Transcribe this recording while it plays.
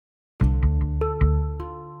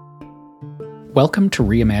Welcome to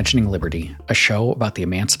Reimagining Liberty, a show about the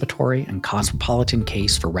emancipatory and cosmopolitan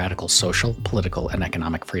case for radical social, political, and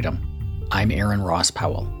economic freedom. I'm Aaron Ross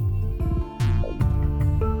Powell.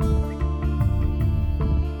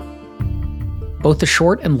 Both the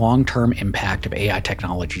short and long-term impact of AI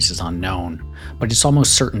technologies is unknown, but it's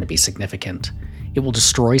almost certain to be significant. It will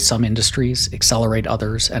destroy some industries, accelerate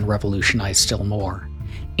others, and revolutionize still more.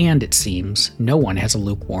 And it seems no one has a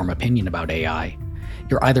lukewarm opinion about AI.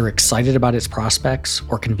 You're either excited about its prospects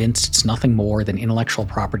or convinced it's nothing more than intellectual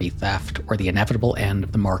property theft or the inevitable end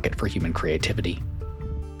of the market for human creativity.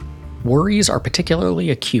 Worries are particularly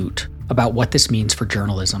acute about what this means for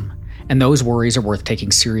journalism, and those worries are worth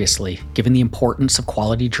taking seriously given the importance of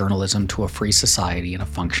quality journalism to a free society and a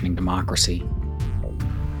functioning democracy.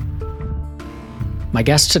 My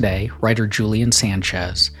guest today, writer Julian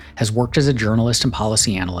Sanchez, has worked as a journalist and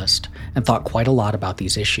policy analyst and thought quite a lot about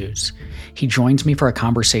these issues. He joins me for a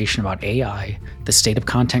conversation about AI, the state of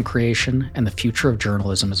content creation, and the future of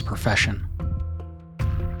journalism as a profession.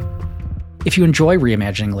 If you enjoy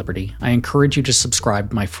Reimagining Liberty, I encourage you to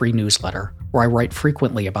subscribe to my free newsletter, where I write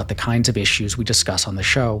frequently about the kinds of issues we discuss on the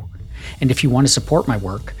show. And if you want to support my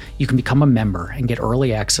work, you can become a member and get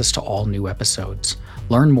early access to all new episodes.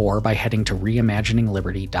 Learn more by heading to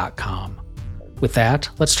reimaginingliberty.com. With that,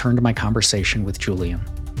 let's turn to my conversation with Julian.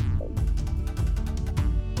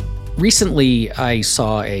 Recently, I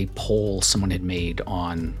saw a poll someone had made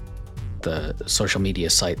on the social media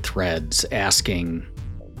site Threads asking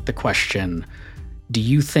the question, do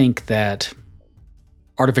you think that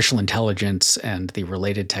artificial intelligence and the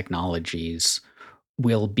related technologies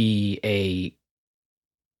will be a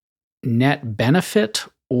net benefit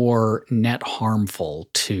or net harmful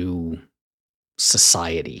to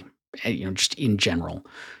society, just in general?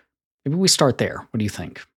 Maybe we start there. What do you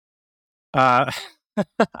think? I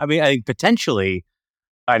think potentially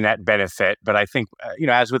a net benefit, but I think,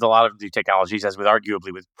 as with a lot of the technologies, as with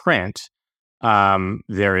arguably with print,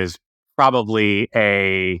 there is probably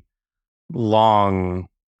a long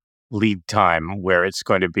lead time where it's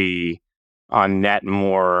going to be on net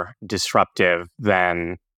more disruptive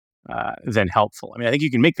than helpful. I think you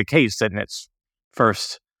can make the case that in its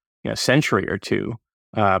first century or two,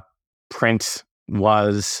 print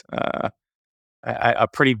was a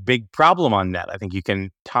pretty big problem on net. I think you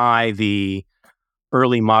can tie the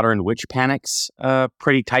early modern witch panics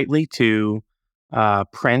pretty tightly to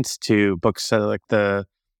print, to books like the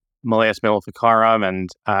Malleus Maleficarum and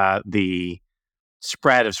the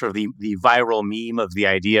spread of sort of the viral meme of the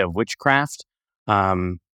idea of witchcraft.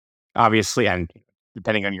 Obviously, and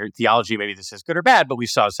depending on your theology, maybe this is good or bad, but we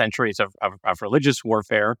saw centuries of religious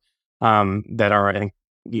warfare that are, I think,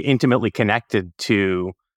 intimately connected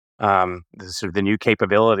to the new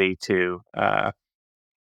capability to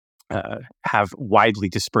have widely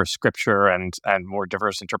dispersed scripture and more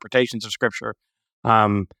diverse interpretations of scripture.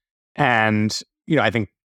 I think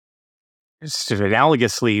sort of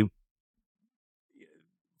analogously,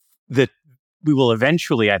 that we will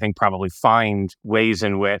eventually, I think, probably find ways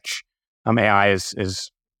in which AI is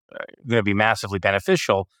going to be massively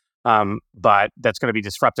beneficial, but that's going to be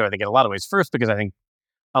disruptive, I think, in a lot of ways. First, because I think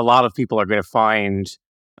a lot of people are going to find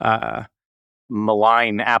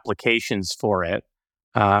malign applications for it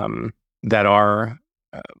that are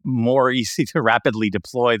more easy to rapidly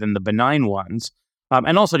deploy than the benign ones.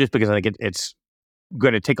 And also just because I think it's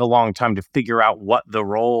going to take a long time to figure out what the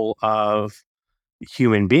role of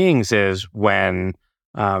human beings is when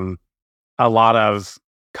a lot of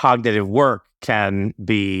cognitive work can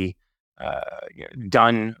be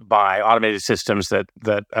done by automated systems that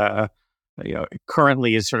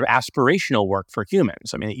currently is sort of aspirational work for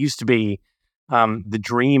humans. It used to be the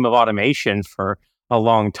dream of automation for a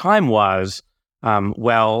long time was,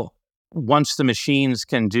 once the machines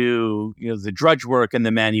can do the drudge work and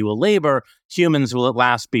the manual labor, humans will at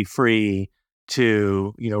last be free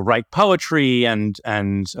to write poetry and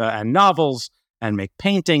novels and make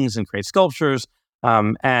paintings and create sculptures.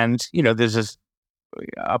 There's this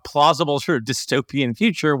a plausible sort of dystopian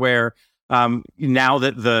future where now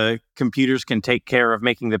that the computers can take care of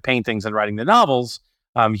making the paintings and writing the novels,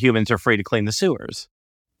 humans are free to clean the sewers.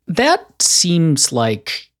 That seems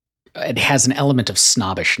like it has an element of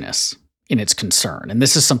snobbishness in its concern. And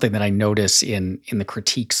this is something that I notice in the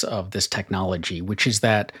critiques of this technology, which is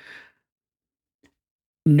that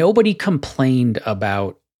nobody complained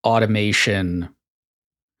about automation.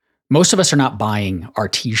 Most of us are not buying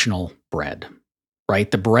artisanal bread, right?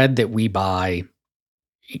 The bread that we buy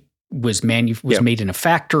was made in a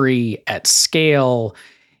factory at scale.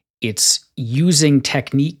 It's using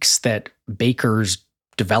techniques that bakers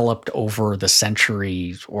developed over the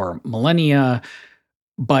centuries or millennia.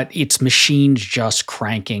 but it's machines just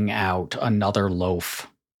cranking out another loaf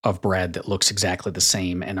of bread that looks exactly the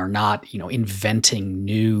same and are not, inventing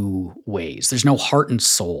new ways. There's no heart and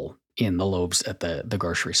soul in the loaves at the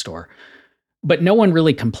grocery store. But no one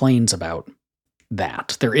really complains about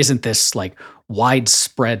that. There isn't this like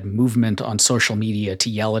widespread movement on social media to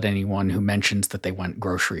yell at anyone who mentions that they went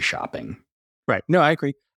grocery shopping. Right. No, I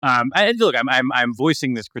agree. Look, I'm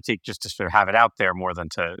voicing this critique just to sort of have it out there more than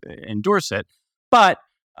to endorse it. But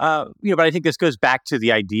but I think this goes back to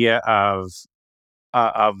the idea of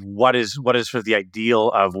what is sort of the ideal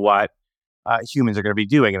of what humans are going to be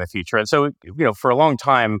doing in the future. And so, for a long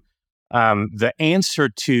time, the answer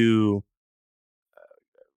to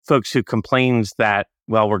folks who complains that,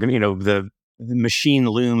 well, we're going to, the machine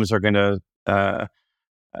looms are going to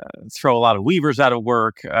throw a lot of weavers out of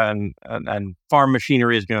work, and farm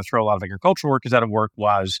machinery is going to throw a lot of agricultural workers out of work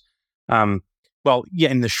was, in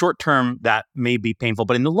the short term, that may be painful.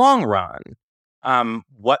 But in the long run,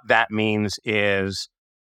 what that means is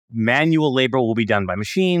manual labor will be done by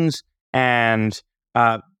machines, and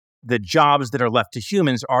the jobs that are left to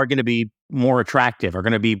humans are going to be more attractive, are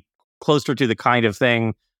going to be closer to the kind of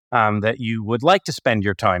thing that you would like to spend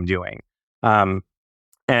your time doing. And,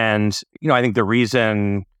 I think the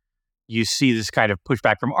reason you see this kind of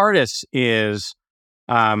pushback from artists is,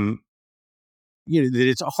 that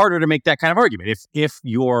it's harder to make that kind of argument. If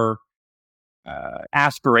your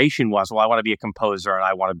aspiration was, well, I want to be a composer and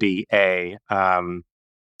I want to be or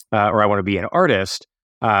I want to be an artist,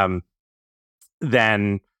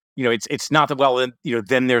 then, it's not that, well,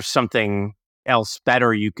 then there's something else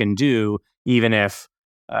better you can do, even if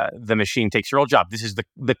the machine takes your old job. This is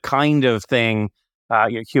the kind of thing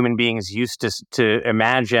human beings used to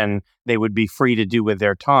imagine they would be free to do with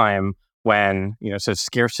their time when so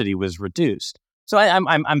scarcity was reduced. So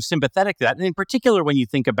I'm sympathetic to that, and in particular when you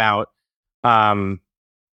think about sort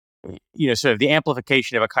of the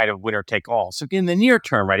amplification of a kind of winner take all. So in the near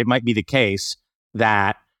term, right, it might be the case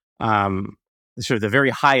that sort of the very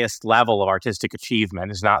highest level of artistic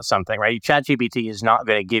achievement is not something, right? ChatGPT is not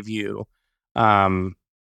going to give you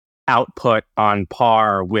output on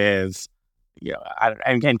par with,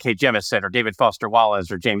 N.K. Jemisin or David Foster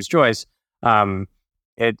Wallace or James Joyce.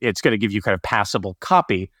 It's going to give you kind of passable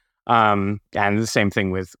copy. And the same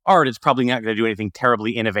thing with art. It's probably not going to do anything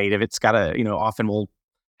terribly innovative. It's got often will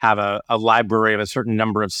have a library of a certain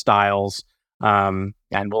number of styles, and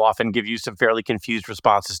will often give you some fairly confused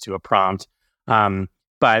responses to a prompt.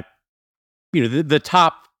 But the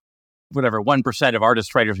top, 1% of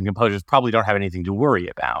artists, writers, and composers probably don't have anything to worry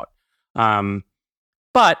about.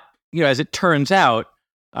 But as it turns out,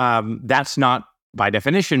 that's not by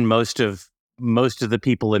definition most of the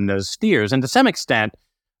people in those spheres, and to some extent,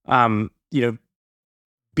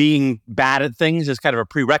 being bad at things is kind of a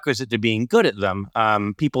prerequisite to being good at them.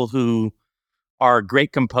 People who are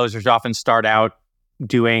great composers often start out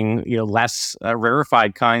doing less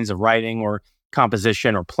rarefied kinds of writing or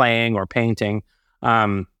composition or playing or painting.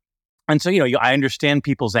 And so I understand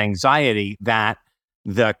people's anxiety that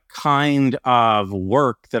the kind of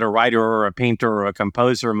work that a writer or a painter or a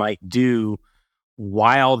composer might do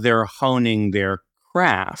while they're honing their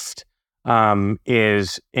craft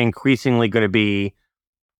is increasingly going to be,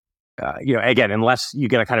 again, unless you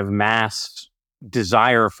get a kind of mass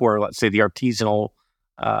desire for, let's say, the artisanal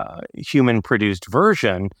human-produced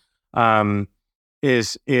version,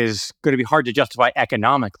 is going to be hard to justify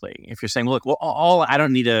economically. If you're saying, look, well, I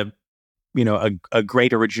don't need a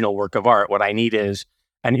great original work of art. What I need is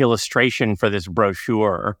an illustration for this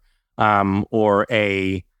brochure, or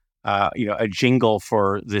a jingle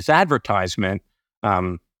for this advertisement.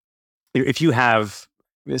 If you have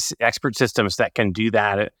expert systems that can do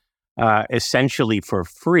that essentially for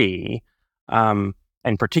free, in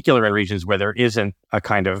particular in regions where there isn't a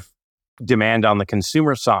kind of demand on the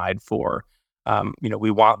consumer side for,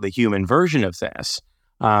 we want the human version of this.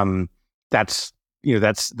 That's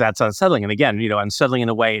unsettling. And again, unsettling in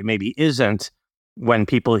a way it maybe isn't when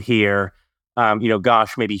people hear,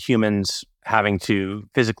 gosh, maybe humans having to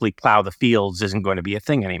physically plow the fields isn't going to be a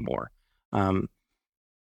thing anymore.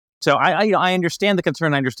 So I understand the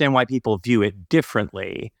concern. I understand why people view it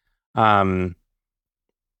differently. Even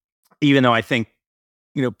though I think,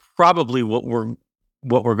 probably what we're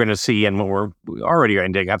going to see and what we already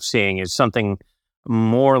ending up seeing is something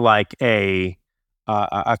more like a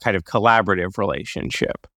kind of collaborative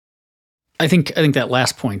relationship. I think that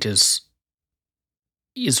last point is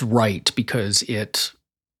right, because it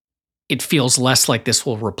feels less like this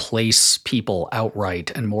will replace people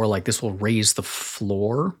outright and more like this will raise the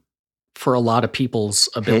floor for a lot of people's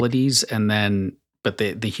abilities, and then but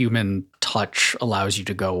the human touch allows you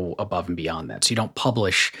to go above and beyond that. So you don't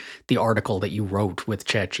publish the article that you wrote with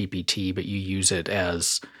ChatGPT, but you use it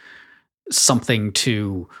as something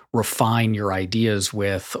to refine your ideas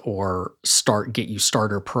with, or get you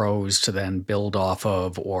starter prose to then build off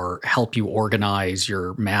of, or help you organize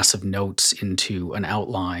your massive notes into an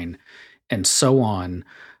outline, and so on.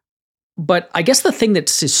 But I guess the thing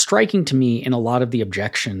that's is striking to me in a lot of the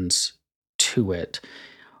objections to it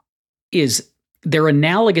is they're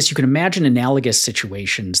analogous. You can imagine analogous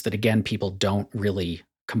situations that, again, people don't really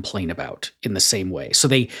complain about in the same way. So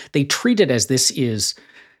they treat it as this is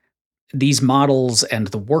these models and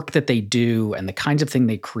the work that they do and the kinds of thing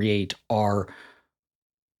they create are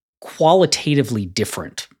qualitatively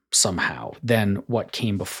different somehow than what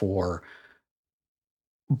came before,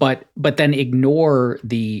 but then ignore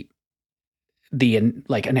the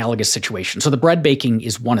like analogous situation. So the bread baking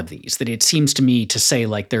is one of these, that it seems to me to say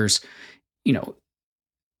like there's, you know,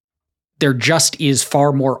 there just is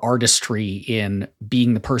far more artistry in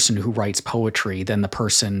being the person who writes poetry than the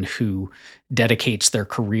person who dedicates their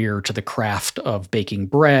career to the craft of baking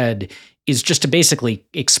bread, is just to basically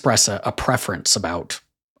express a preference about,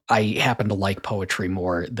 I happen to like poetry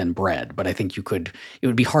more than bread, but I think it would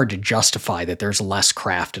be hard to justify that there's less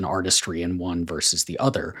craft and artistry in one versus the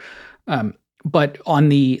other. But on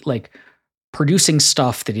the like producing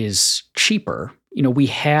stuff that is cheaper, we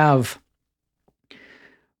have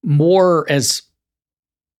more, as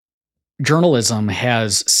journalism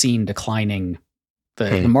has seen declining,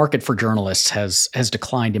 the market for journalists has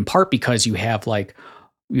declined, in part because you had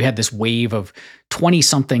this wave of 20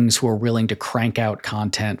 somethings who are willing to crank out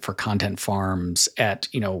content for content farms at,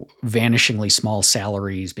 vanishingly small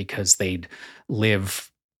salaries because they'd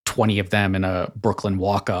live 20 of them in a Brooklyn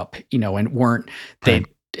walk up, and weren't they.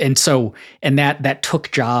 And so, that took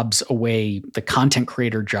jobs away, the content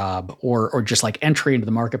creator job, or just like entry into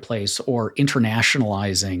the marketplace, or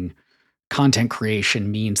internationalizing content creation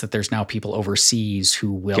means that there's now people overseas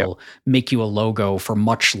who will make you a logo for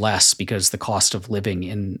much less because the cost of living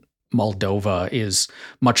in Moldova is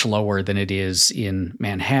much lower than it is in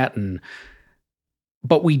Manhattan.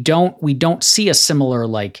 But we don't see a similar,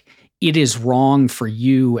 like, it is wrong for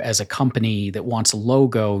you as a company that wants a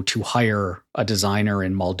logo to hire a designer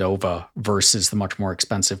in Moldova versus the much more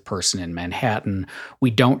expensive person in Manhattan. We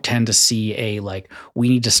don't tend to see we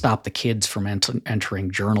need to stop the kids from entering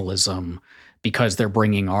journalism because they're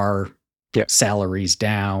bringing our salaries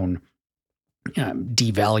down,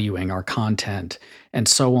 devaluing our content, and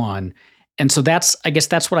so on. And so I guess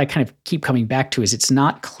that's what I kind of keep coming back to, is it's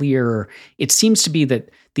not clear. It seems to be that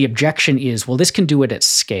the objection is, well, this can do it at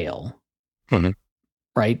scale,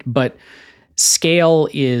 right? But scale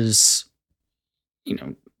is,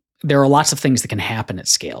 there are lots of things that can happen at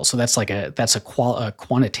scale. So that's a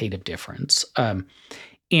quantitative difference. And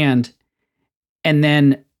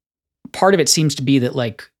then part of it seems to be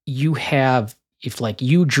that if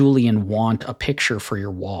you, Julian, want a picture for your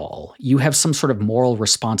wall, you have some sort of moral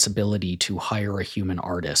responsibility to hire a human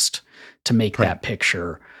artist to make that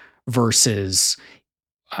picture versus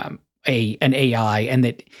an AI. And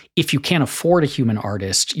that if you can't afford a human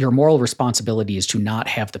artist, your moral responsibility is to not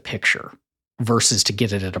have the picture versus to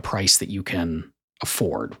get it at a price that you can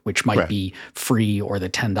afford, which might be free or the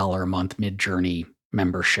 $10 a month Midjourney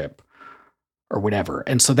membership or whatever.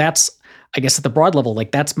 And so that's, I guess at the broad level,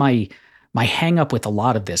 that's my hang up with a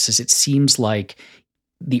lot of this, is it seems like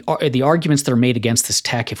the arguments that are made against this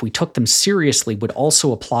tech, if we took them seriously, would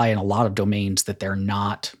also apply in a lot of domains that they're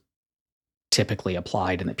not typically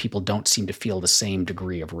applied and that people don't seem to feel the same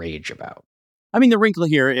degree of rage about. I mean, the wrinkle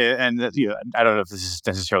here, I don't know if this is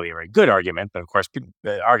necessarily a very good argument, but of course,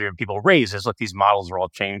 the argument people raise is, look, these models are all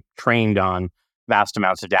trained on vast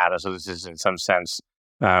amounts of data. So this is, in some sense,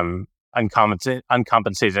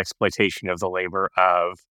 uncompensated exploitation of the labor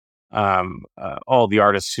of all the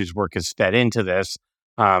artists whose work is fed into this.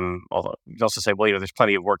 Although you also say, well, there's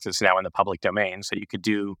plenty of work that's now in the public domain, so you could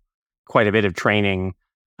do quite a bit of training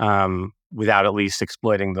without at least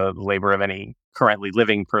exploiting the labor of any currently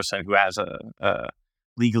living person who has a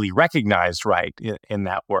legally recognized right in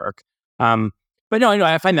that work. But no,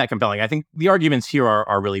 I find that compelling. I think the arguments here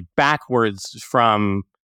are really backwards from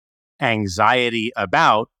anxiety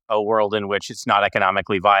about a world in which it's not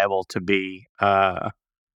economically viable to be an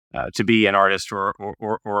artist or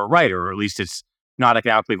a writer, or at least it's not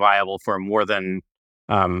economically viable for more than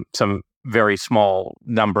some very small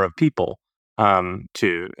number of people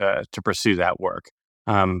to pursue that work.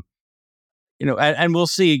 And we'll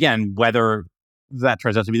see again whether that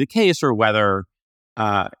turns out to be the case, or whether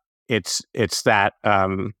it's that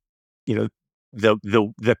the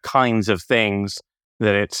kinds of things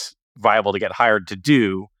that it's viable to get hired to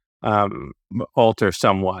do alter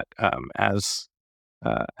somewhat as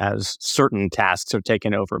certain tasks are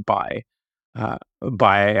taken over by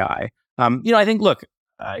AI. I think. Look,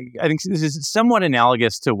 I think this is somewhat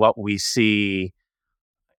analogous to what we see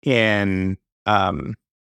in the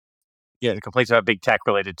complaints about big tech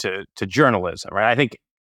related to journalism, right? I think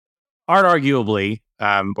arguably,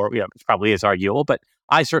 it probably is arguable, but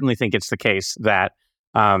I certainly think it's the case that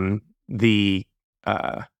the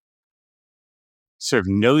sort of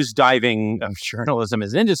nosediving of journalism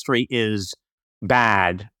as an industry is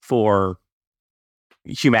bad for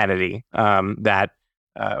humanity. That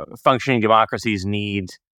functioning democracies need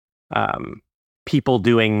people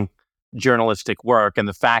doing journalistic work, and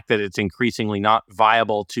the fact that it's increasingly not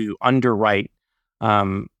viable to underwrite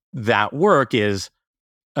that work is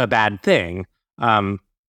a bad thing. And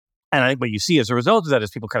I think what you see as a result of that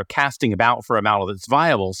is people kind of casting about for a model that's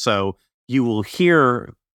viable. So you will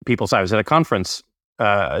hear people. So I was at a conference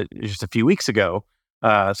just a few weeks ago,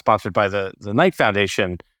 sponsored by the Knight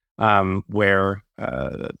Foundation, where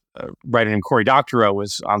a writer named Cory Doctorow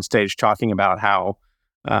was on stage talking about how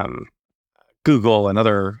Google and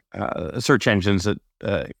other search engines that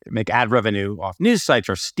make ad revenue off news sites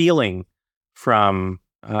are stealing from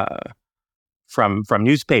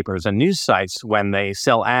newspapers and news sites when they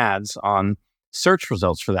sell ads on search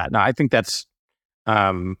results for that. Now, I think that's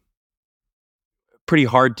pretty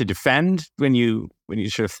hard to defend when you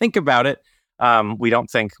sort of think about it. We don't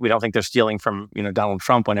think they're stealing from Donald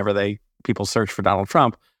Trump whenever people search for Donald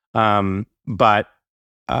Trump. But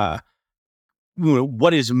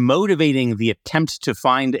what is motivating the attempt to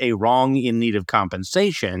find a wrong in need of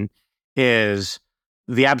compensation is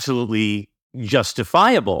the absolutely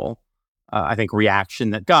justifiable, I think,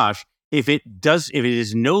 reaction that, gosh, if it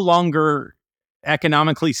is no longer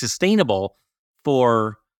economically sustainable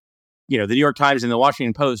for the New York Times and the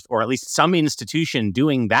Washington Post, or at least some institution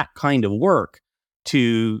doing that kind of work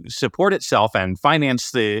to support itself and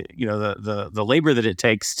finance the labor that it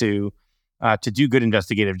takes to do good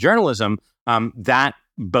investigative journalism, that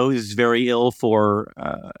bodes very ill for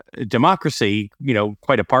democracy.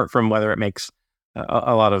 Quite apart from whether it makes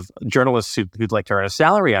a lot of journalists who'd like to earn a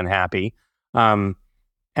salary unhappy. And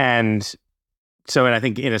I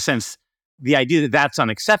think, in a sense, the idea that that's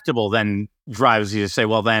unacceptable then drives you to say,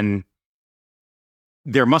 well, then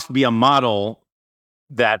there must be a model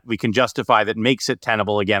that we can justify that makes it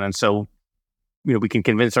tenable again. And so, we can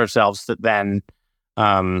convince ourselves that then,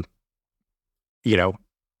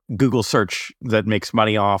 Google search that makes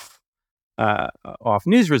money off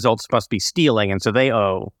news results must be stealing. And so they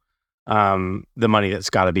owe the money that's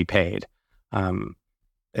got to be paid.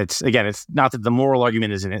 It's not that the moral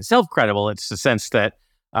argument is in itself credible. It's the sense that,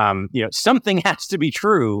 something has to be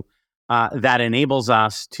true that enables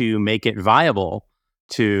us to make it viable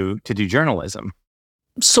to do journalism.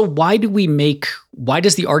 So why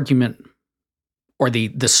does the argument or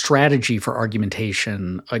the strategy for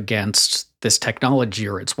argumentation against this technology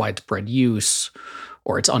or its widespread use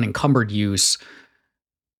or its unencumbered use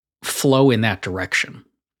flow in that direction?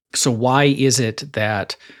 So why is it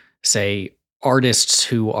that, say, artists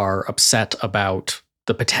who are upset about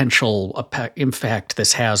the potential impact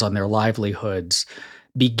this has on their livelihoods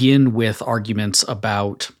begin with arguments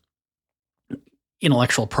about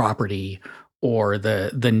intellectual property or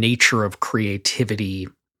the nature of creativity,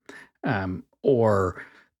 or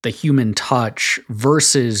the human touch,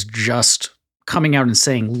 versus just coming out and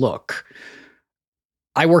saying, look,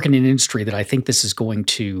 I work in an industry that I think this is going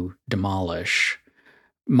to demolish.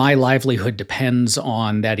 My livelihood depends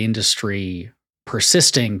on that industry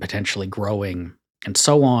persisting, potentially growing, and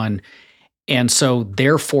so on. And so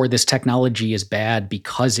therefore this technology is bad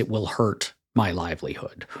because it will hurt my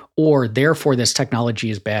livelihood, or therefore this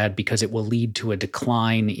technology is bad because it will lead to a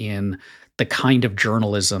decline in the kind of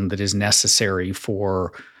journalism that is necessary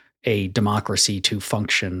for a democracy to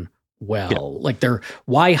function well. Yeah.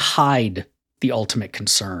 Why hide the ultimate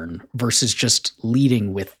concern versus just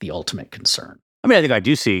leading with the ultimate concern? I mean, I think I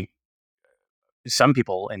do see some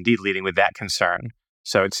people indeed leading with that concern.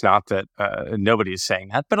 So it's not that nobody's saying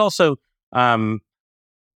that, but also, in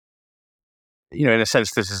a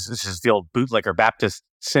sense, this is the old bootlegger Baptist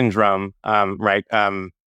syndrome, right?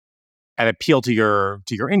 An appeal to your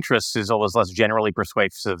interests is always less generally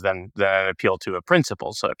persuasive than an appeal to a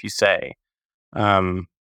principle. So if you say,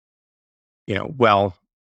 well,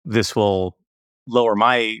 this will lower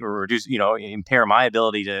or reduce, impair my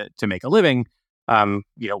ability to make a living,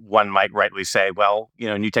 one might rightly say, well,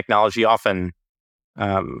 new technology often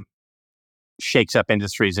shakes up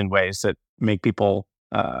industries in ways that make people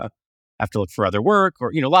have to look for other work,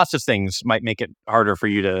 or lots of things might make it harder for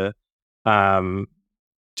you to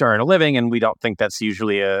to earn a living, and we don't think that's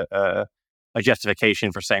usually a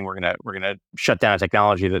justification for saying we're gonna shut down a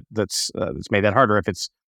technology that's made that harder if it's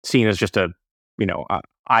seen as just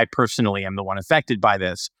I personally am the one affected by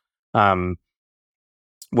this.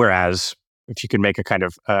 Whereas if you can make a kind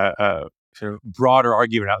of sort of broader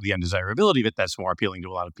argument about the undesirability of it, that's more appealing to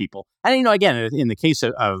a lot of people. And again, in the case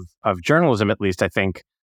of journalism, at least, I think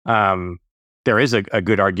there is a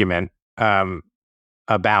good argument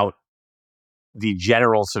about the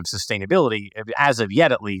general sort of sustainability, as of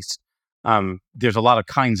yet, at least. There's a lot of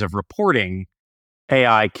kinds of reporting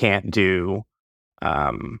AI can't do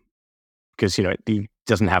because it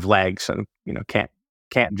doesn't have legs and can't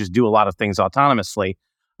just do a lot of things autonomously.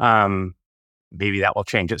 Maybe that will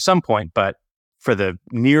change at some point, but for the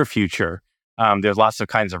near future, there's lots of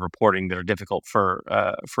kinds of reporting that are difficult for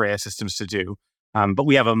AI systems to do. But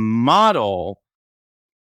we have a model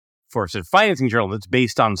for sort of financing journal that's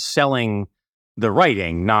based on selling the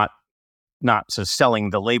writing, not sort of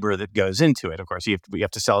selling the labor that goes into it. Of course, we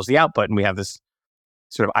have to sell as the output, and we have this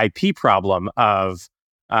sort of IP problem of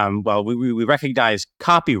we recognize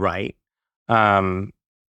copyright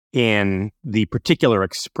in the particular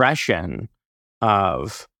expression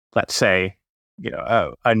of, let's say,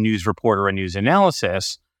 a news report or a news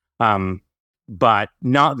analysis, but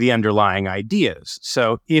not the underlying ideas.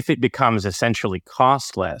 So if it becomes essentially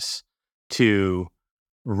costless to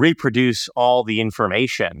reproduce all the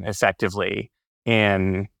information effectively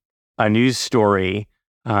in a news story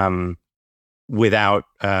without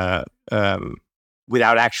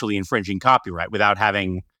actually infringing copyright, without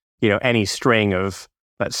having any string of,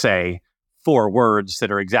 let's say, 4 words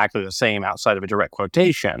that are exactly the same outside of a direct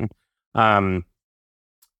quotation,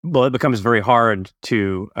 it becomes very hard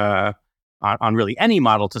to on really any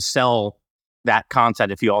model to sell that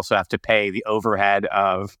content if you also have to pay the overhead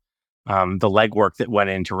of the legwork that went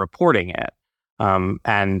into reporting it.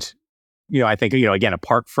 And I think again,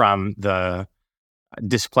 apart from the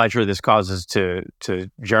displeasure this causes to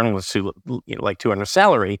journalists who like to earn a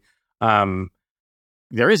salary,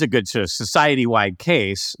 there is a good sort of society-wide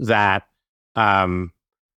case that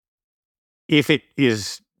if it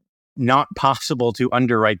is not possible to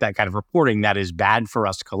underwrite that kind of reporting, that is bad for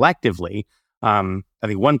us collectively. I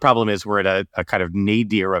think one problem is we're at a kind of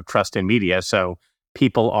nadir of trust in media, so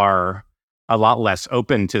people are a lot less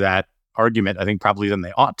open to that argument, I think, probably than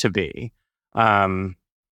they ought to be.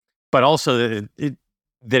 But also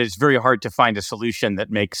that it's very hard to find a solution that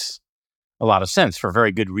makes a lot of sense for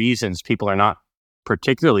very good reasons. People are not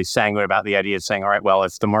particularly sanguine about the idea of saying, all right, well,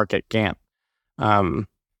 if the market can't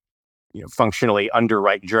functionally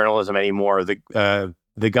underwrite journalism anymore,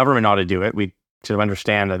 the government ought to do it. We sort of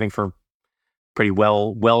understand, I think, for pretty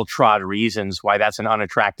well-trod reasons why that's an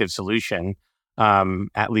unattractive solution,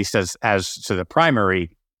 at least as to the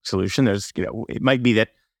primary solution. There's, it might be that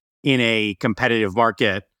in a competitive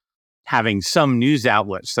market, having some news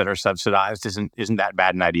outlets that are subsidized isn't that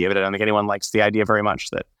bad an idea, but I don't think anyone likes the idea very much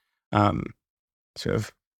that sort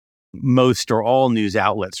of most or all news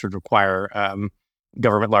outlets would require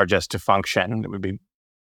government largesse to function. It would be,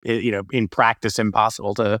 in practice,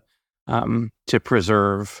 impossible to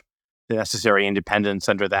preserve the necessary independence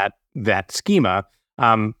under that schema.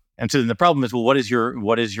 And so then the problem is, well, what is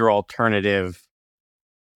your alternative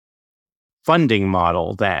funding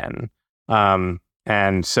model then?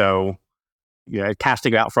 And so,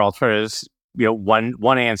 casting out for alternatives,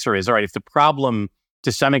 one answer is, all right, if the problem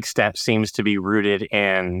to some extent seems to be rooted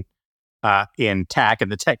in tech,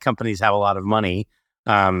 and the tech companies have a lot of money,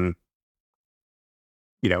 finding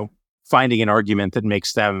an argument that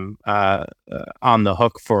makes them on the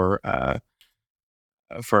hook for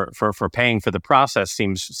paying for the process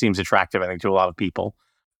seems attractive, I think, to a lot of people.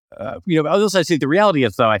 Also, I see the reality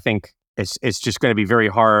is, though, I think it's just going to be very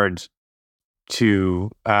hard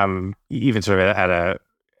to even sort of at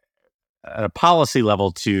a policy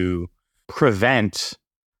level to prevent,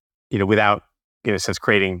 without, in a sense,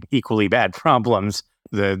 creating equally bad problems,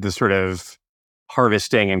 the sort of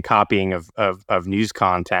harvesting and copying of news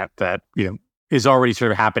content that is already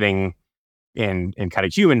sort of happening in kind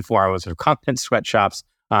of human form with sort of content sweatshops,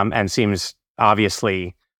 and seems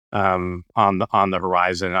obviously on the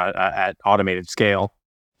horizon at automated scale.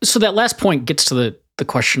 So that last point gets to the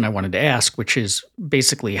question I wanted to ask, which is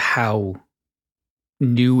basically how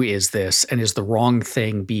new is this, and is the wrong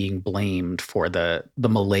thing being blamed for the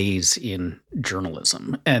malaise in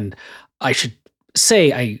journalism? And I should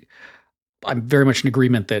say I'm very much in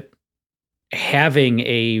agreement that having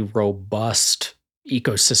a robust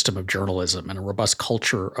ecosystem of journalism and a robust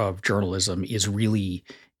culture of journalism is really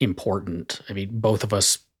important. I mean, both of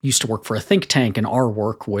us used to work for a think tank, and our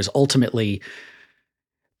work was ultimately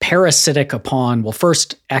parasitic upon, well,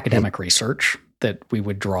 first academic research that we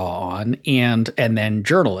would draw on, and then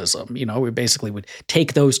journalism. We basically would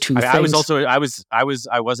take those two things.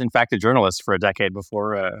 I was in fact a journalist for a decade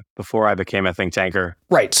before I became a think tanker.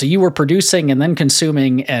 Right. So you were producing and then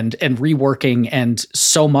consuming and reworking, and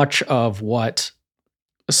so much of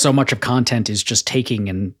content is just taking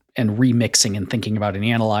and remixing and thinking about and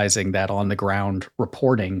analyzing that on the ground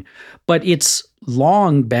reporting. But it's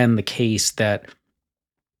long been the case that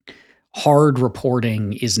hard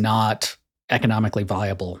reporting is not economically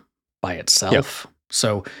viable by itself. Yep.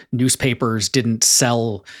 So newspapers didn't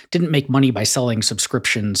make money by selling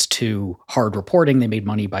subscriptions to hard reporting. They made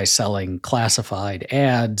money by selling classified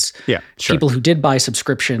ads. Yeah, sure. People who did buy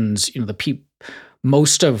subscriptions,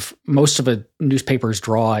 most of a newspaper's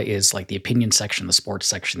draw is like the opinion section, the sports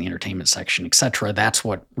section, the entertainment section, et cetera. That's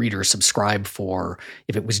what readers subscribe for.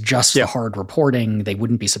 If it was just the hard reporting, they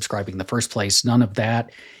wouldn't be subscribing in the first place. None of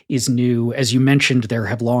that is new. As you mentioned, there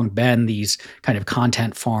have long been these kind of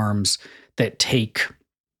content farms that take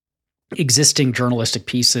existing journalistic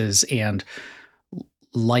pieces and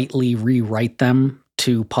lightly rewrite them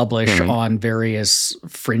to publish on various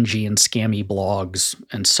fringy and scammy blogs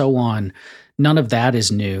and so on. None of that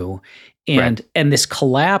is new. And this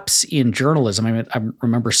collapse in journalism, I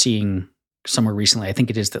remember seeing somewhere recently, I think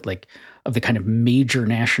it is that like of the kind of major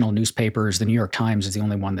national newspapers, the New York Times is the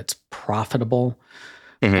only one that's profitable.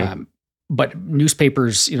 But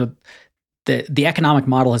newspapers, the economic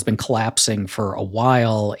model has been collapsing for a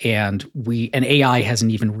while, and AI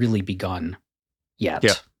hasn't even really begun yet.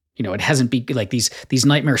 Yeah. It hasn't been like these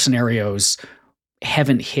nightmare scenarios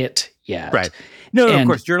haven't hit yet. Right. No, of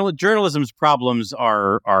course, journalism's problems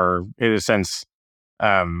are in a sense,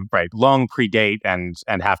 long predate and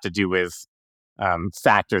have to do with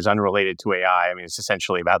factors unrelated to AI. I mean, it's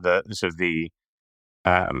essentially about the sort of the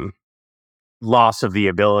loss of the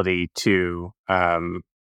ability to sort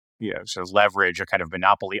of leverage a kind of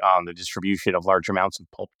monopoly on the distribution of large amounts of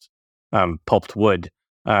pulped wood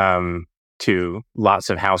to lots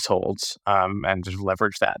of households, and just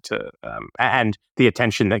leverage that to and the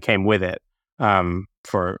attention that came with it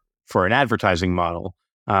for an advertising model.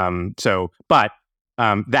 But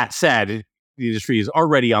that said, the industry is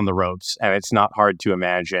already on the ropes, and it's not hard to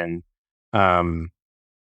imagine an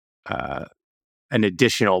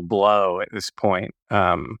additional blow at this point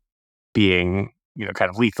being kind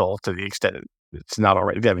of lethal to the extent it's not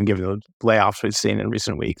already been given the layoffs we've seen in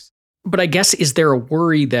recent weeks. But I guess, is there a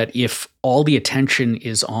worry that if all the attention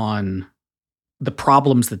is on the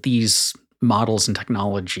problems that these models and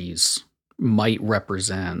technologies might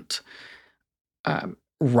represent,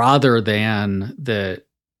 rather than the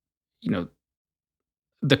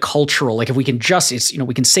cultural, like if we can just,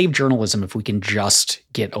 we can save journalism if we can just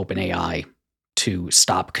get OpenAI to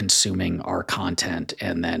stop consuming our content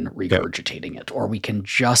and then regurgitating it, or we can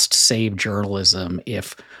just save journalism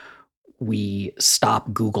if we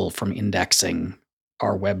stop Google from indexing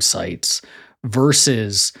our websites,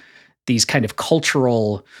 versus these kind of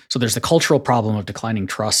cultural. So there's the cultural problem of declining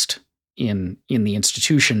trust in the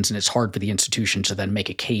institutions, and it's hard for the institution to then make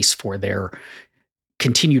a case for their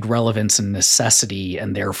continued relevance and necessity,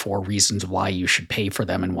 and therefore reasons why you should pay for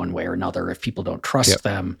them in one way or another if people don't trust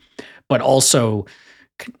them. But also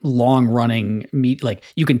long running like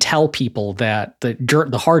you can tell people that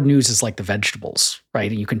the hard news is like the vegetables,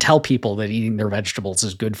 right? And you can tell people that eating their vegetables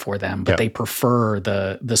is good for them, but they prefer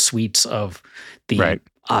the sweets of the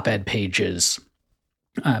op-ed pages.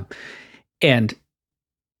 And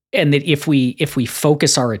that if we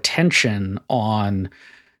focus our attention on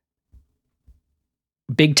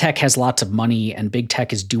big tech has lots of money and big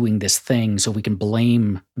tech is doing this thing, so we can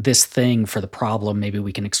blame this thing for the problem, maybe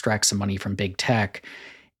we can extract some money from big tech,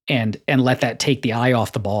 and let that take the eye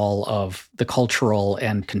off the ball of the cultural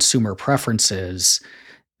and consumer preferences,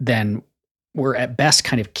 then we're at best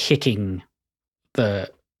kind of kicking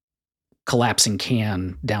the collapsing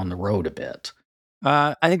can down the road a bit.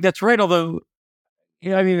 I think that's right. Although,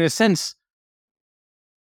 in a sense,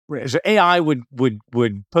 so AI would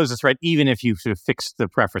pose a threat even if you sort of fixed the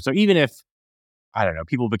preference. So even if, I don't know,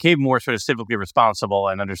 people became more sort of civically responsible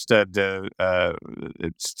and understood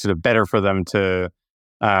it's sort of better for them to,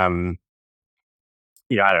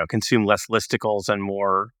 consume less listicles and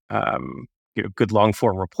more, good long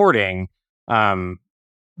form reporting,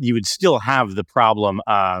 you would still have the problem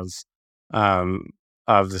of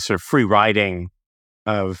the sort of free riding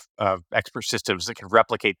of expert systems that can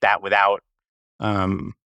replicate that without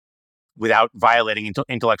violating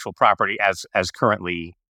intellectual property as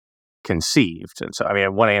currently conceived. And so,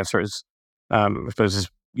 one answer is, I suppose, is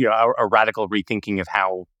a radical rethinking of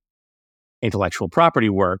how intellectual property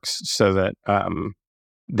works, so that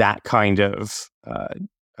that kind of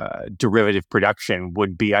derivative production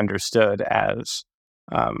would be understood as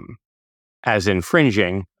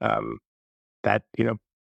infringing. That,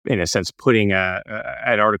 in a sense, putting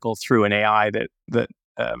an article through an AI that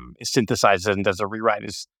synthesizes and does a rewrite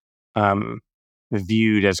is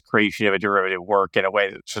viewed as creation of a derivative work in a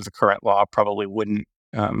way that the current law probably wouldn't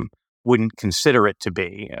consider it to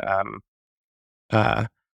be.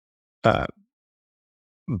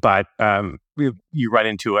 But you run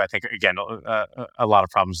into, I think, again, a lot of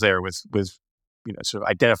problems there with sort of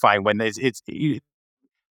identifying when it's the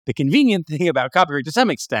convenient thing about copyright to some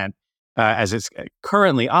extent, as it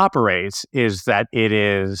currently operates, is that it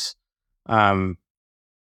is, in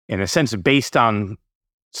a sense, based on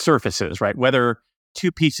surfaces, right? Whether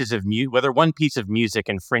whether one piece of music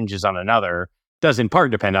infringes on another does in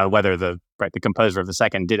part depend on whether the composer of the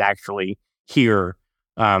second did actually hear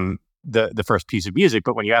the first piece of music.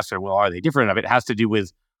 But when you ask her, well, are they different? It has to do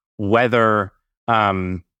with whether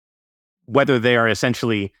they are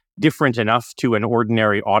essentially different enough to an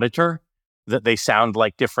ordinary auditor that they sound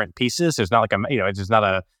like different pieces. There's not it's not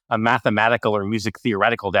a mathematical or music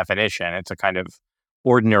theoretical definition. It's a kind of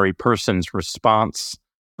ordinary person's response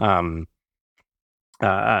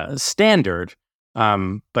standard.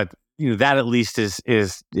 But that at least is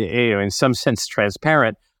in some sense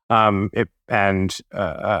transparent. Based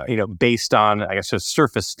on, I guess, the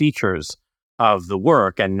surface features of the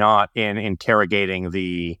work, and not in interrogating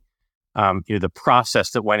the process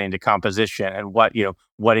that went into composition and what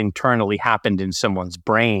internally happened in someone's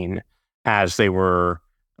brain as they were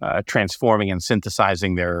transforming and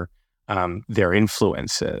synthesizing their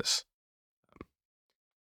influences.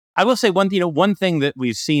 I will say one thing that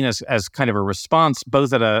we've seen as kind of a response,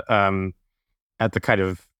 both at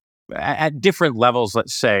different levels,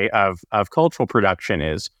 let's say, of cultural production,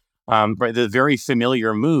 is the very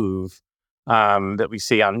familiar move that we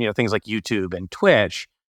see on things like YouTube and Twitch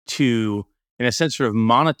to, in a sense, sort of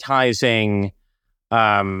monetizing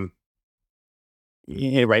the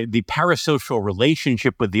parasocial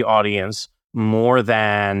relationship with the audience more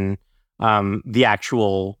than the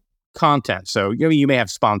actual content. So you may have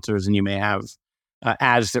sponsors and you may have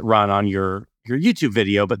ads that run on your YouTube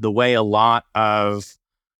video, but the way a lot of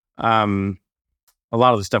the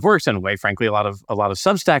stuff works, in a way, frankly, a lot of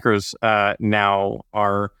Substackers now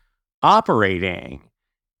are operating,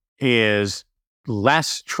 is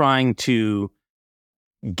less trying to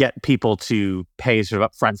get people to pay sort of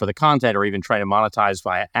upfront for the content, or even try to monetize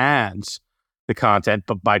via ads the content,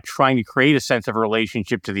 but by trying to create a sense of a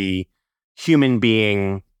relationship to the human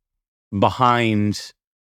being behind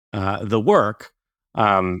the work,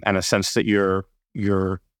 and a sense that you're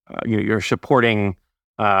supporting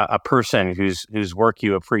a person whose work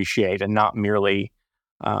you appreciate, and not merely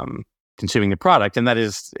consuming the product. And that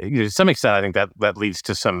is, to some extent, I think that leads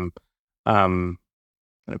to some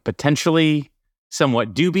potentially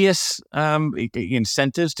somewhat dubious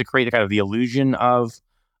incentives to create a kind of the illusion of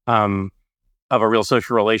a real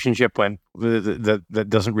social relationship when that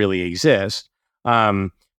doesn't really exist.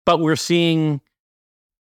 But we're seeing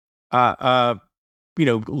large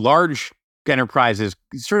enterprises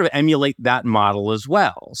sort of emulate that model as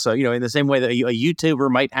well. So, in the same way that a YouTuber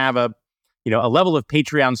might have a level of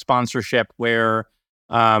Patreon sponsorship where,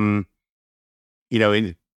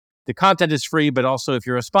 the content is free, but also if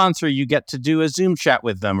you're a sponsor, you get to do a Zoom chat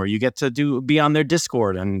with them, or you get to be on their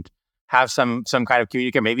Discord and have some kind of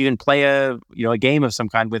communication, maybe even play a game of some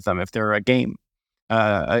kind with them if they're a game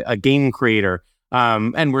creator.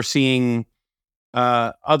 And we're seeing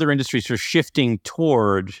other industries are shifting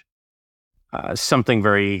toward something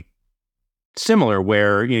very similar,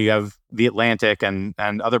 where you have The Atlantic and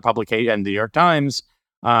other publications, and the New York Times,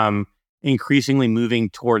 increasingly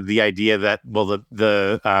moving toward the idea that, well,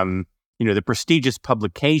 the prestigious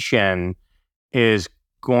publication is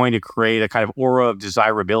going to create a kind of aura of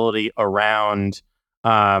desirability around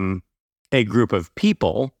a group of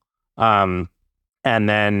people, and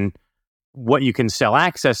then what you can sell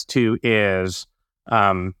access to is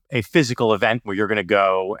a physical event where you're going to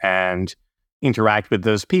go and interact with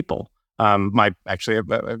those people. A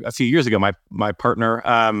few years ago, my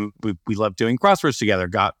partner, we loved doing crosswords together,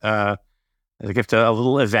 got as a gift a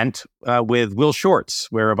little event with Will Shortz,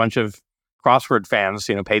 where a bunch of crossword fans,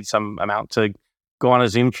 paid some amount to go on a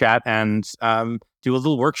Zoom chat and do a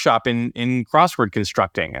little workshop in crossword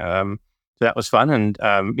constructing. So that was fun, and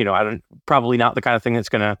probably not the kind of thing that's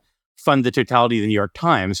going to fund the totality of the New York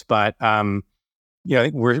Times, but I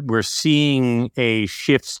think we're seeing a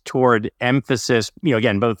shift toward emphasis.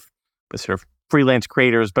 Again, both sort of freelance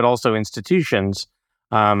creators, but also institutions,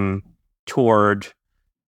 toward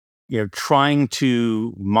trying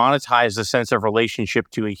to monetize the sense of relationship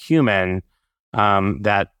to a human,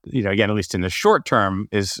 that, again, at least in the short term,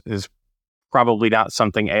 is probably not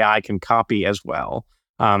something AI can copy as well.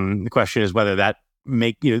 The question is whether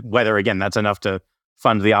again, that's enough to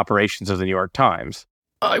fund the operations of the New York Times.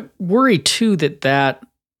 I worry too that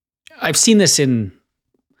I've seen this in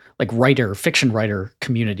like fiction writer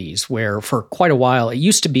communities where for quite a while, it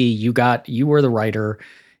used to be you were the writer,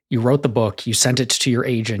 you wrote the book, you sent it to your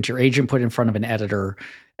agent put it in front of an editor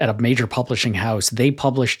at a major publishing house, they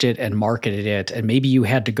published it and marketed it, and maybe you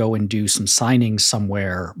had to go and do some signings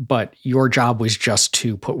somewhere, but your job was just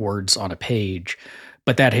to put words on a page.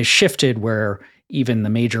 But that has shifted where even the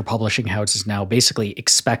major publishing houses now basically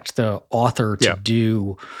expect the author to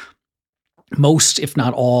do most, if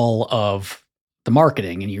not all, of the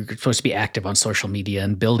marketing, and you're supposed to be active on social media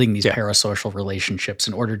and building these parasocial relationships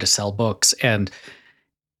in order to sell books. And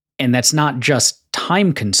that's not just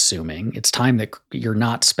time consuming. It's time that you're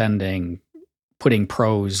not spending putting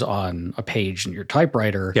prose on a page in your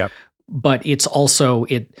typewriter. Yep. But it's also,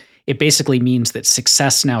 it basically means that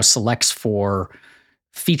success now selects for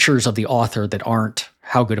features of the author that aren't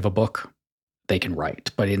how good of a book they can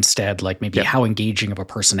write, but instead like maybe how engaging of a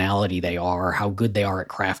personality they are, how good they are at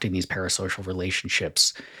crafting these parasocial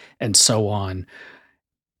relationships, and so on.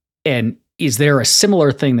 And is there a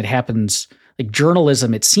similar thing that happens, like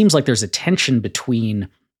journalism? It seems like there's a tension between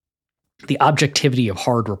the objectivity of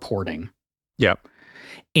hard reporting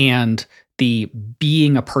and the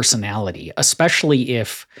being a personality, especially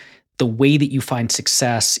if the way that you find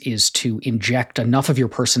success is to inject enough of your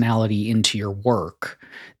personality into your work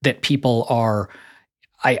that people are,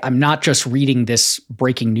 I'm not just reading this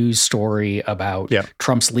breaking news story about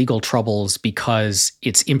Trump's legal troubles because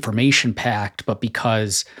it's information packed, but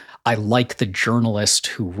because I like the journalist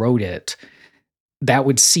who wrote it. That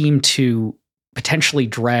would seem to potentially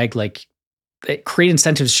create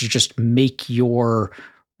incentives to just make your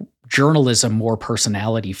journalism more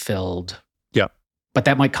personality filled. But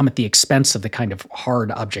that might come at the expense of the kind of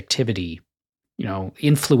hard objectivity.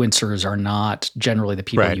 Influencers are not generally the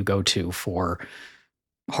people you go to for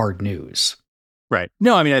hard news. Right.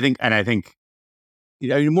 No, I think,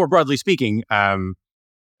 more broadly speaking,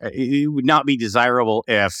 it would not be desirable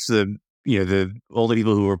if the only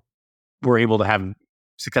people who were able to have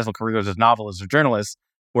successful careers as novelists or journalists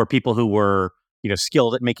were people who were,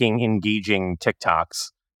 skilled at making engaging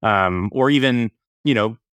TikToks, or even,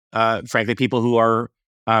 frankly, people who are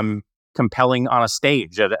compelling on a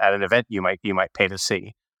stage at an event you might pay to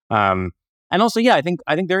see. And also, I think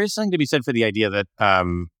there is something to be said for the idea that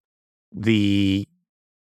the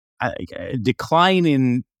decline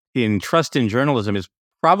in trust in journalism is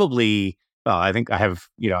probably, well, I think I have,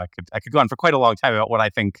 I could go on for quite a long time about what I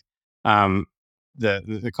think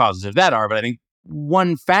the causes of that are, but I think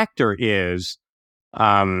one factor is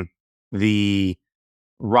the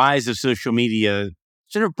rise of social media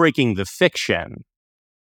sort of breaking the fiction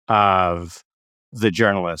of the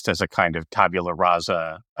journalist as a kind of tabula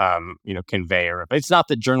rasa, conveyor. It's not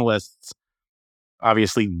that journalists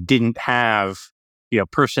obviously didn't have,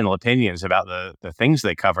 personal opinions about the things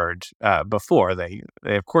they covered before. They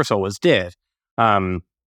of course always did.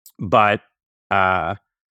 But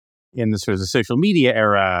in the sort of the social media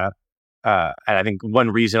era, and I think one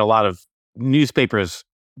reason a lot of newspapers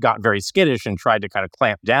got very skittish and tried to kind of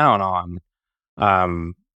clamp down on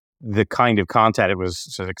the kind of content it was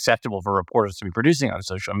sort of acceptable for reporters to be producing on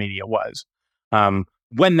social media was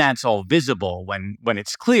when that's all visible, when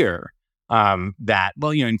it's clear that,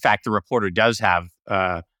 well, in fact, the reporter does have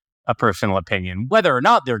a personal opinion, whether or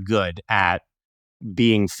not they're good at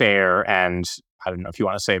being fair and, I don't know if you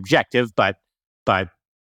want to say objective, but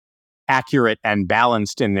accurate and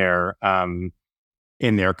balanced in their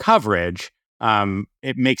coverage.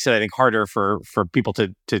 It makes it, I think, harder for people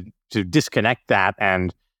to disconnect that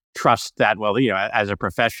and trust that, well, as a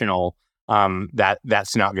professional,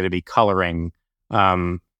 that's not going to be coloring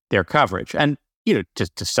their coverage. And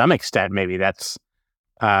just to some extent, maybe that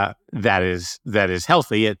is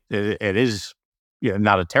healthy. It is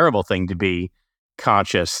not a terrible thing to be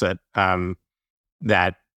conscious that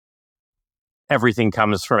that everything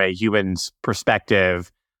comes from a human's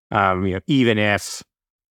perspective. Even if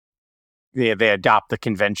they adopt the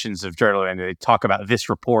conventions of journalism and they talk about this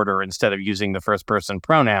reporter instead of using the first person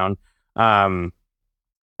pronoun, a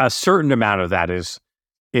certain amount of that is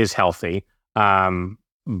healthy.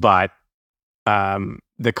 But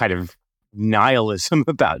the kind of nihilism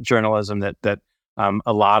about journalism that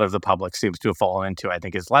a lot of the public seems to have fallen into, I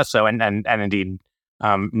think, is less so, and indeed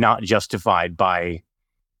not justified by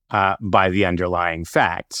the underlying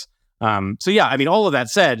facts. So yeah, I mean, all of that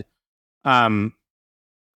said,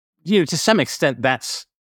 to some extent, that's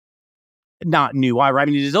not new. I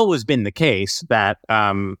mean, it has always been the case that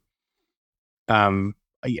an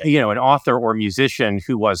author or musician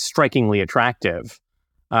who was strikingly attractive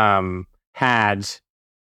had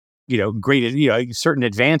great certain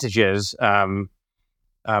advantages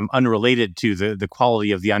unrelated to the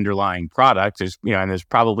quality of the underlying product. There's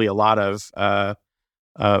probably a lot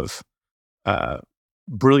of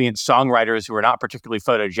brilliant songwriters who are not particularly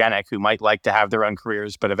photogenic who might like to have their own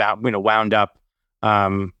careers, but have wound up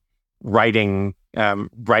writing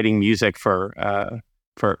music for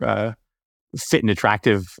fit and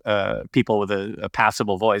attractive people with a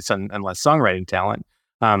passable voice and less songwriting talent.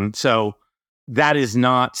 So that is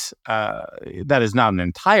not an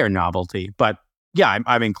entire novelty, but yeah,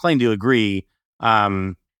 I'm inclined to agree.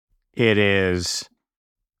 It is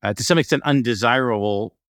to some extent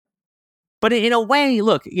undesirable, but in a way,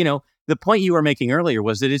 look, the point you were making earlier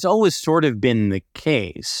was that it's always sort of been the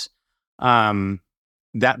case that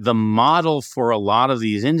the model for a lot of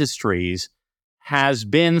these industries has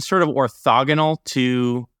been sort of orthogonal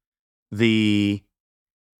to the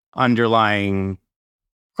underlying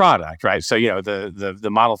product, right? So, the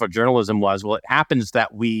model for journalism was, well, it happens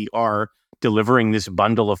that we are delivering this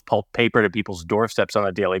bundle of pulp paper to people's doorsteps on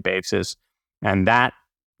a daily basis, and that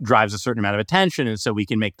drives a certain amount of attention, and so we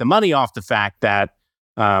can make the money off the fact that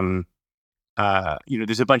there's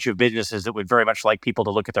a bunch of businesses that would very much like people to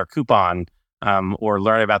look at their coupon or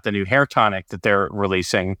learn about the new hair tonic that they're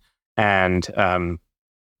releasing, and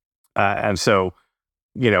so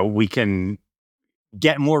we can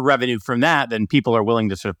get more revenue from that than people are willing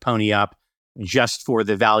to sort of pony up just for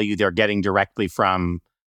the value they're getting directly from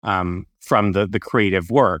the creative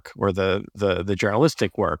work or the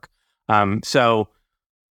journalistic work. So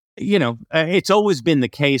it's always been the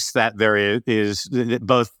case that there is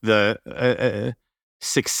both the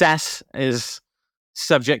success is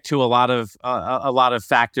subject to a lot of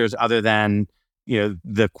factors other than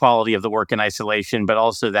the quality of the work in isolation, but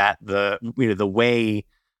also that the way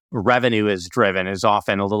revenue is driven is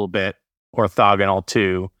often a little bit orthogonal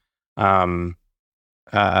to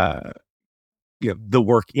the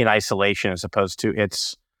work in isolation, as opposed to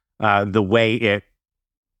its the way it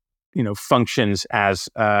functions as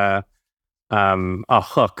a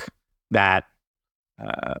hook that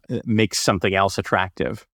makes something else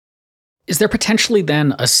attractive. Is there potentially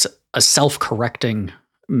then a self-correcting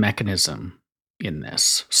mechanism in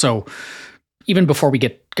this? So even before we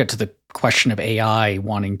get to the question of AI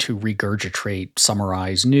wanting to regurgitate,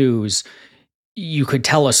 summarize news, you could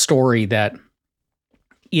tell a story that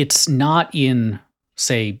it's not in,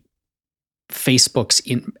 say, Facebook's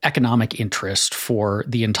economic interest for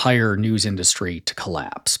the entire news industry to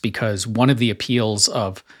collapse, because one of the appeals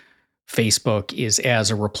of Facebook is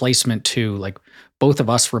as a replacement to, like, both of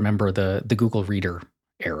us remember the Google Reader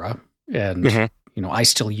era, and I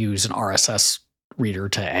still use an RSS reader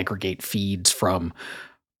to aggregate feeds from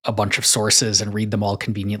a bunch of sources and read them all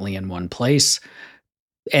conveniently in one place.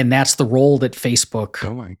 And that's the role that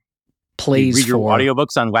Facebook plays. You read your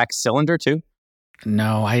audiobooks on wax cylinder too?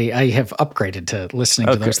 No, I have upgraded to listening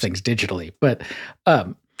to those things digitally. But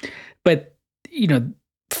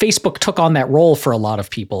Facebook took on that role for a lot of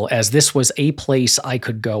people, as this was a place I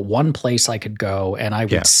could go, one place I could go, and I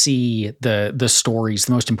would see the stories,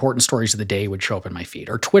 the most important stories of the day would show up in my feed.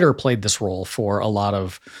 Or Twitter played this role for a lot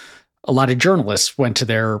of journalists went to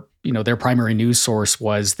their primary news source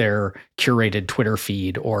was their curated Twitter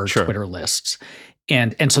feed or Twitter lists.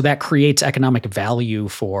 And so that creates economic value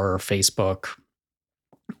for Facebook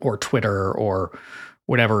or Twitter or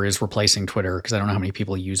whatever is replacing Twitter, because I don't know how many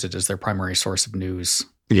people use it as their primary source of news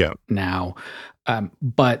now.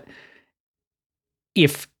 But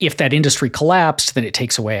if that industry collapsed, then it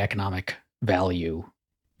takes away economic value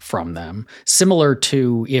from them. Similar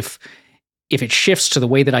to if it shifts to the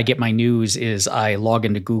way that I get my news is I log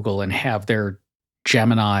into Google and have their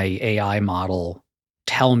Gemini AI model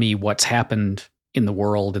tell me what's happened in the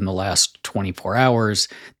world in the last 24 hours,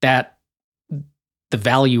 that the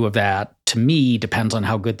value of that to me depends on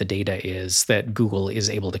how good the data is that Google is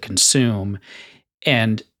able to consume.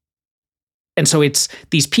 And so it's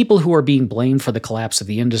these people who are being blamed for the collapse of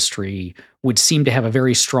the industry would seem to have a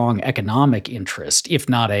very strong economic interest, if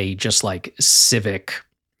not a just like civic,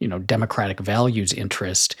 democratic values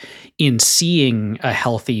interest in seeing a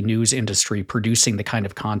healthy news industry producing the kind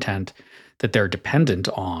of content that they're dependent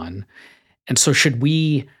on. And so should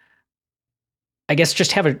we, I guess,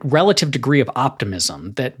 just have a relative degree of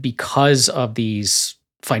optimism that because of these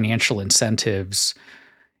financial incentives,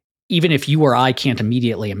 even if you or I can't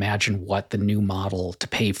immediately imagine what the new model to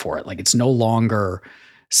pay for it, like it's no longer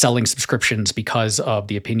selling subscriptions because of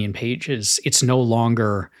the opinion pages. It's no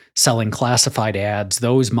longer selling classified ads.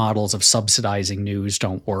 Those models of subsidizing news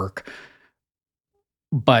don't work.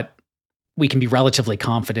 But we can be relatively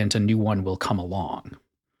confident a new one will come along.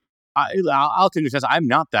 I'll confess I'm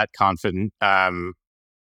not that confident. In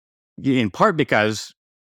part because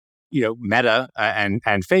Meta and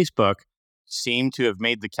Facebook seem to have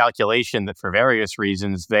made the calculation that for various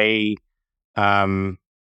reasons they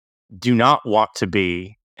do not want to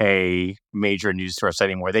be a major news source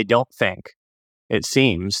anymore. They don't think, it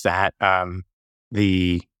seems, that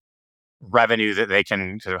the revenue that they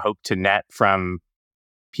can sort of hope to net from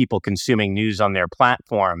people consuming news on their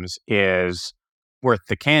platforms is worth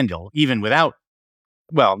the candle, even without,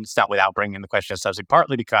 well, it's not without bringing in the question of subsidy,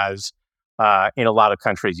 partly because in a lot of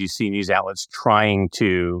countries you see news outlets trying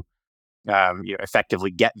to effectively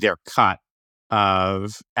get their cut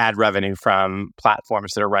of ad revenue from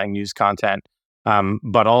platforms that are running news content,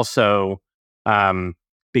 but also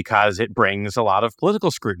because it brings a lot of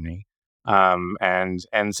political scrutiny and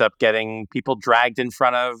ends up getting people dragged in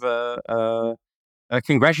front of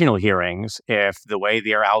congressional hearings if the way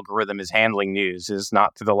their algorithm is handling news is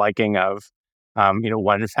not to the liking of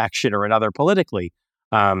one faction or another politically.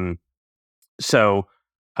 So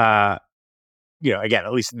again,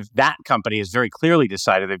 at least that company has very clearly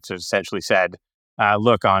decided, they've essentially said,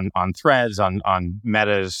 look, on Threads, on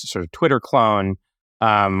Meta's sort of Twitter clone,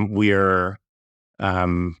 we're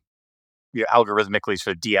algorithmically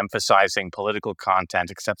sort of de-emphasizing political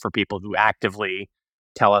content, except for people who actively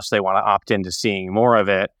tell us they want to opt into seeing more of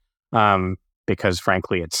it, because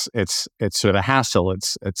frankly, it's sort of a hassle.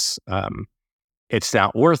 It's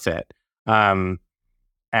not worth it.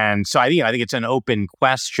 And so I think it's an open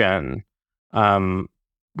question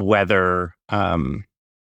whether they're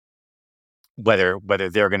going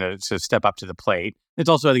to sort of step up to the plate. It's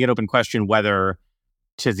also, I think, an open question whether,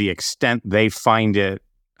 to the extent they find it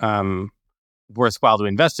worthwhile to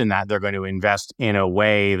invest in that, they're going to invest in a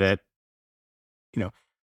way that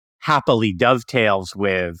happily dovetails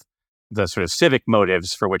with the sort of civic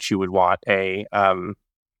motives for which you would want a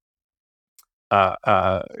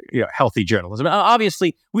healthy journalism.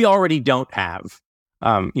 Obviously, we already don't have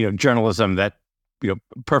journalism that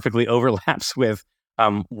perfectly overlaps with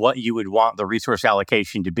what you would want the resource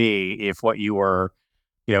allocation to be if what you were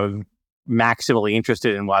maximally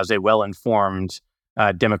interested in was a well-informed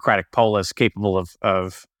democratic polis capable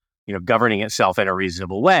of governing itself in a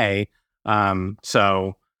reasonable way.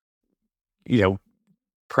 So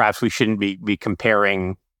perhaps we shouldn't be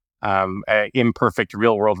comparing imperfect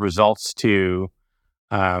real-world results to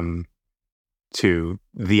the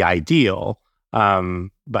ideal.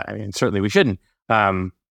 But I mean, certainly we shouldn't.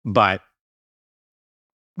 But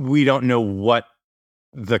we don't know what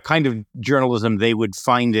the kind of journalism they would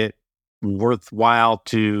find it worthwhile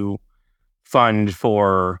to fund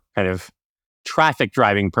for kind of traffic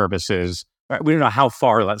driving purposes. We don't know how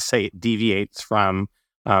far, let's say, it deviates from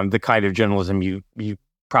the kind of journalism you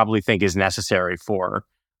probably think is necessary for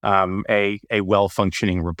a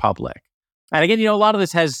well-functioning republic. And again, a lot of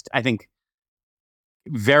this has, I think,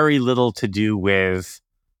 very little to do with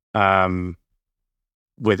AI.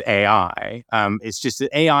 It's just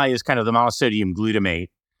that AI is kind of the monosodium glutamate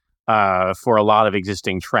for a lot of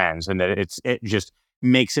existing trends, and that it just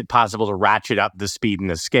makes it possible to ratchet up the speed and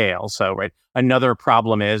the scale. So, right, another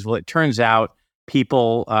problem is, well, it turns out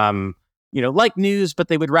people like news, but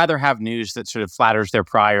they would rather have news that sort of flatters their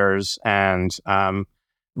priors and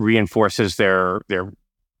reinforces their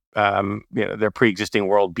pre-existing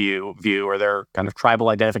worldview or their kind of tribal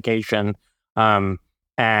identification.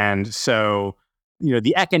 And so,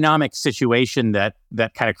 the economic situation that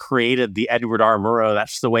kind of created the Edward R. Murrow,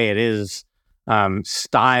 that's the way it is,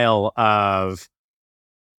 style of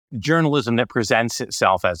journalism that presents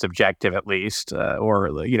itself as objective, at least, or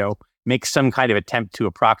makes some kind of attempt to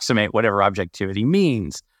approximate whatever objectivity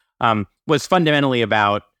means, was fundamentally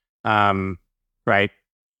about, right,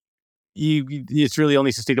 it's really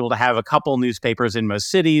only sustainable to have a couple newspapers in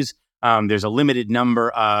most cities. There's a limited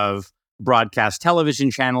number of broadcast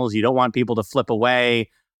television channels. You don't want people to flip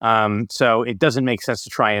away. So it doesn't make sense to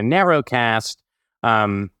try and narrowcast.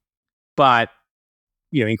 But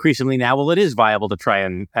increasingly now, well, it is viable to try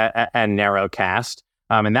and narrowcast.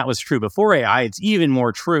 And that was true before AI. It's even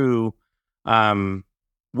more true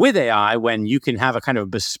with AI, when you can have a kind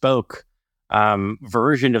of bespoke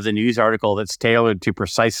version of the news article that's tailored to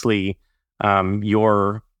precisely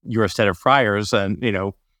your set of priors, and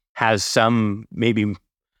has some maybe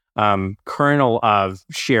kernel of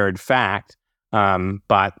shared fact,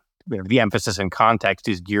 but the emphasis and context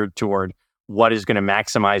is geared toward what is going to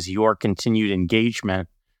maximize your continued engagement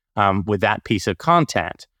with that piece of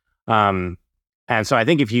content. And so I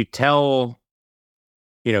think if you tell,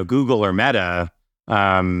 Google or Meta,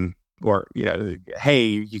 hey,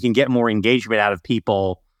 you can get more engagement out of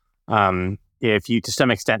people if you, to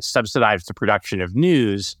some extent, subsidize the production of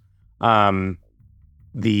news,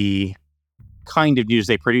 the kind of news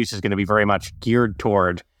they produce is going to be very much geared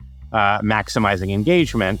toward maximizing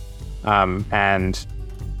engagement. And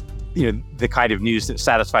the kind of news that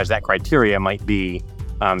satisfies that criteria might be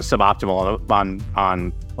suboptimal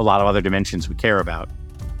on a lot of other dimensions we care about.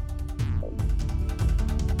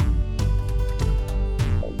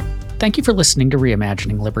 Thank you for listening to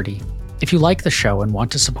Reimagining Liberty. If you like the show and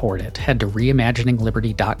want to support it, head to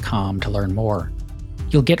reimaginingliberty.com to learn more.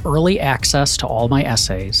 You'll get early access to all my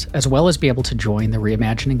essays, as well as be able to join the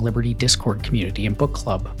Reimagining Liberty Discord community and book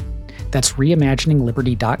club. That's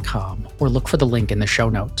reimaginingliberty.com, or look for the link in the show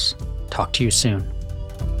notes. Talk to you soon.